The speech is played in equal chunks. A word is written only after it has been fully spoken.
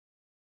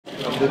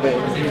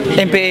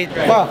MP8.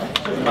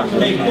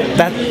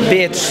 That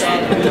bitch.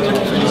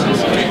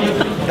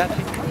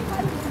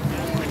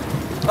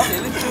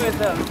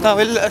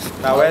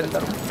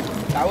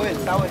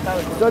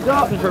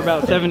 For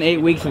about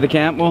 7-8 weeks of the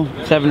camp, well,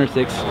 7 or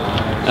 6.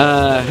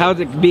 How's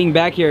it being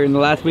back here in the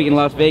last week in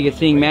Las Vegas,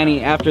 seeing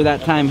Manny after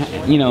that time,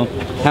 you know,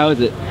 how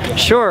is it?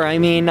 Sure, I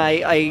mean,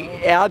 I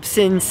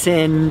absence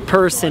in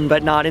person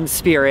but not in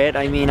spirit.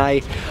 I mean,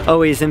 I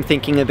always am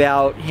thinking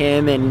about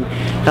him and,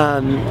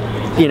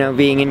 you know,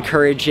 being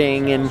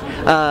encouraging, and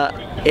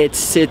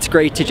it's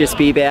great to just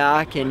be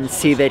back and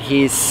see that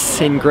he's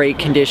in great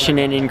condition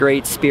and in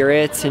great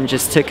spirits, and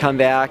just to come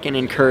back and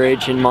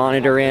encourage and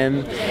monitor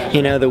him,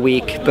 you know, the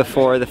week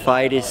before the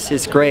fight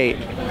is great.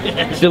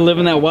 Still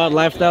living that wild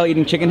lifestyle,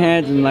 eating chicken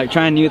heads and like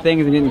trying new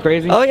things and getting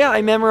crazy? Oh yeah,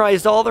 I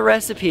memorized all the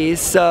recipes,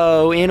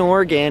 so in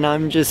Oregon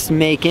I'm just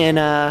making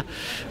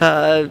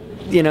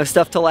you know,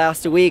 stuff to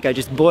last a week. I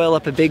just boil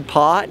up a big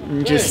pot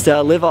and just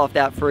live off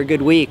that for a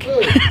good week.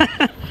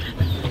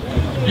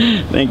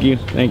 Thank you,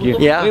 thank you.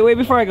 Yeah. Wait,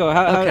 before I go,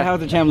 how's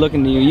the champ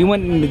looking to you? You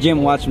went in the gym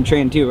and watched him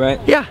train too, right?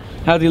 Yeah.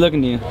 How's he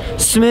looking to you?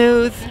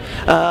 Smooth,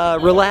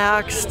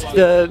 relaxed,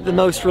 the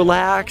most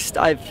relaxed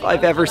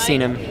I've ever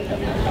seen him.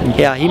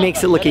 Yeah, he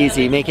makes it look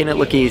easy, making it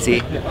look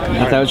easy.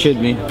 That's how it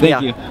should be.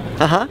 Thank you.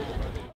 Uh-huh.